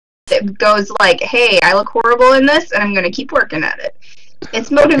that goes like, hey, I look horrible in this, and I'm going to keep working at it.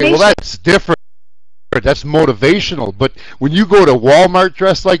 It's motivation. Okay, well, that's different. That's motivational. But when you go to Walmart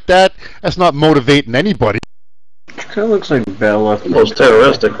dressed like that, that's not motivating anybody. Kind of looks like Bella. Almost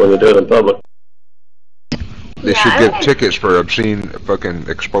terroristic when they do it in public. They should get tickets for obscene fucking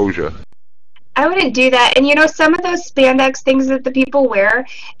exposure. I wouldn't do that. And you know, some of those spandex things that the people wear,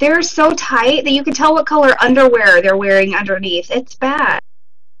 they're so tight that you can tell what color underwear they're wearing underneath. It's bad.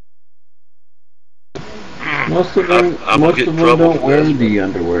 Most of them don't wear the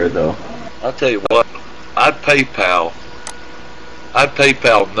underwear, though. I'll tell you what, I'd PayPal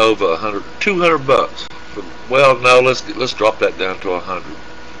Nova $200. Well, no, let's drop that down to 100.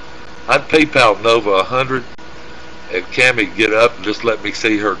 I'd PayPal Nova 100, and Cammie get up and just let me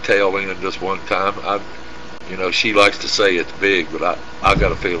see her tail in just one time. You know, she likes to say it's big, but I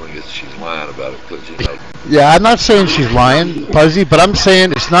got a feeling that she's lying about it because, you know. Yeah, I'm not saying she's lying, Puzzy, but I'm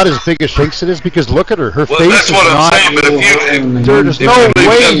saying it's not as big as she thinks it is because look at her. Her face that's is what not. I'm saying, but if there's no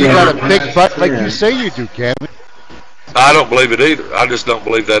way you got a big butt like you say you do, Cammie. I don't believe it either. I just don't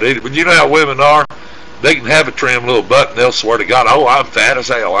believe that either. But you know how women are? They can have a trim little butt and they'll swear to God, oh, I'm fat as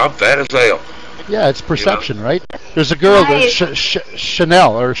hell. I'm fat as hell. Yeah, it's perception, right? There's a girl,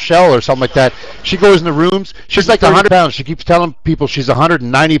 Chanel or Shell or something like that. She goes in the rooms. She's like 100 pounds. She keeps telling people she's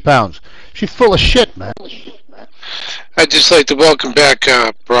 190 pounds. She's full of shit, man. I'd just like to welcome back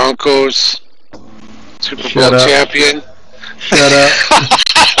Broncos Super Bowl champion. Shut up.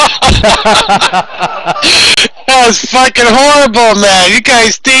 That was fucking horrible, man. You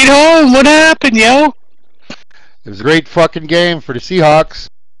guys stayed home. What happened, yo? It was a great fucking game for the Seahawks.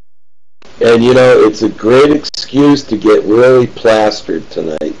 And you know, it's a great excuse to get really plastered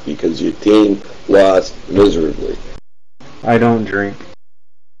tonight because your team lost miserably. I don't drink.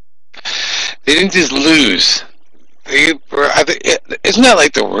 They didn't just lose. Isn't that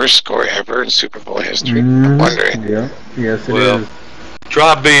like the worst score ever in Super Bowl history? I'm wondering. Yeah. Yes, it is.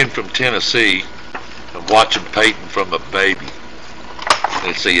 Try being from Tennessee and watching Peyton from a baby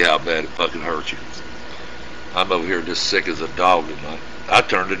and see how bad it fucking hurts you. I'm over here just sick as a dog tonight. I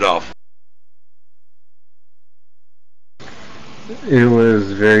turned it off. It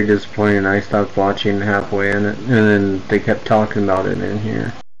was very disappointing. I stopped watching halfway in it, and then they kept talking about it in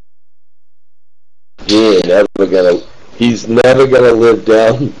here. He's never gonna live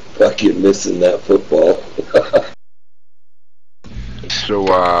down fucking missing that football. So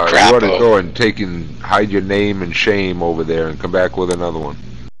you ought to go and hide your name and shame over there and come back with another one.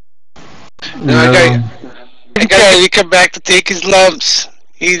 No, he come back to take his lumps.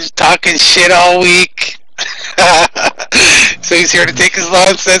 He's talking shit all week. So he's here to take his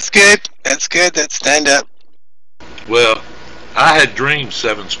lumps. That's good. That's good. That's stand up. Well, I had dreamed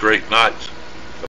 7 straight nights